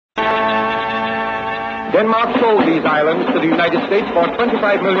Denmark sold these islands to the United States for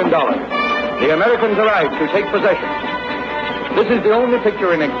 $25 million. The Americans arrived to take possession. This is the only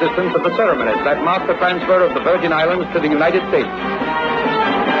picture in existence of the ceremonies that mark the transfer of the Virgin Islands to the United States.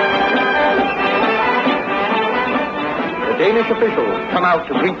 The Danish officials come out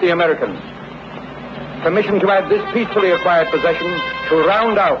to greet the Americans, commissioned to add this peacefully acquired possession to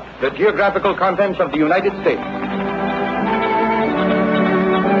round out the geographical contents of the United States.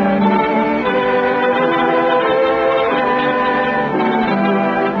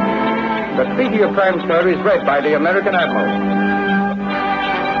 The Treaty of Transfer is read by the American Admiral.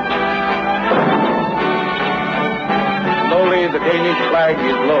 Slowly, the Danish flag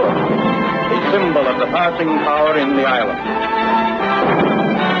is lowered, a symbol of the passing power in the island.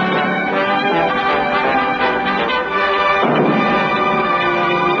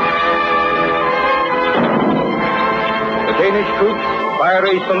 The Danish troops fire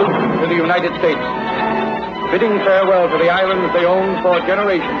a salute to the United States, bidding farewell to the islands they owned for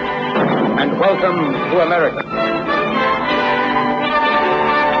generations, and welcome to America.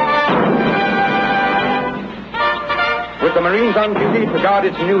 With the Marines on duty to guard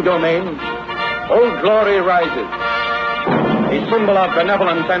its new domain, Old Glory rises, a symbol of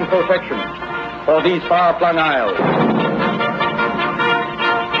benevolence and protection for these far-flung isles.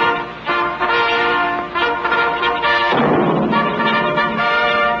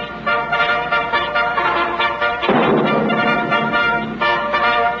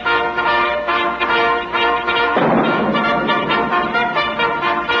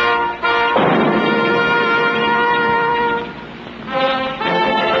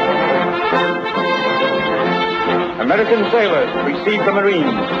 American sailors receive the Marines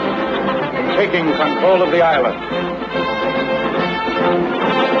in taking control of the island.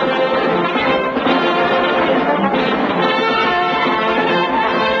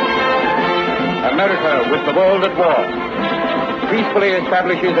 America, with the world at war, peacefully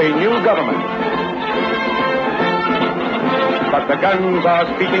establishes a new government. But the guns are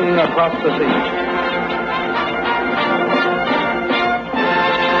speaking across the sea.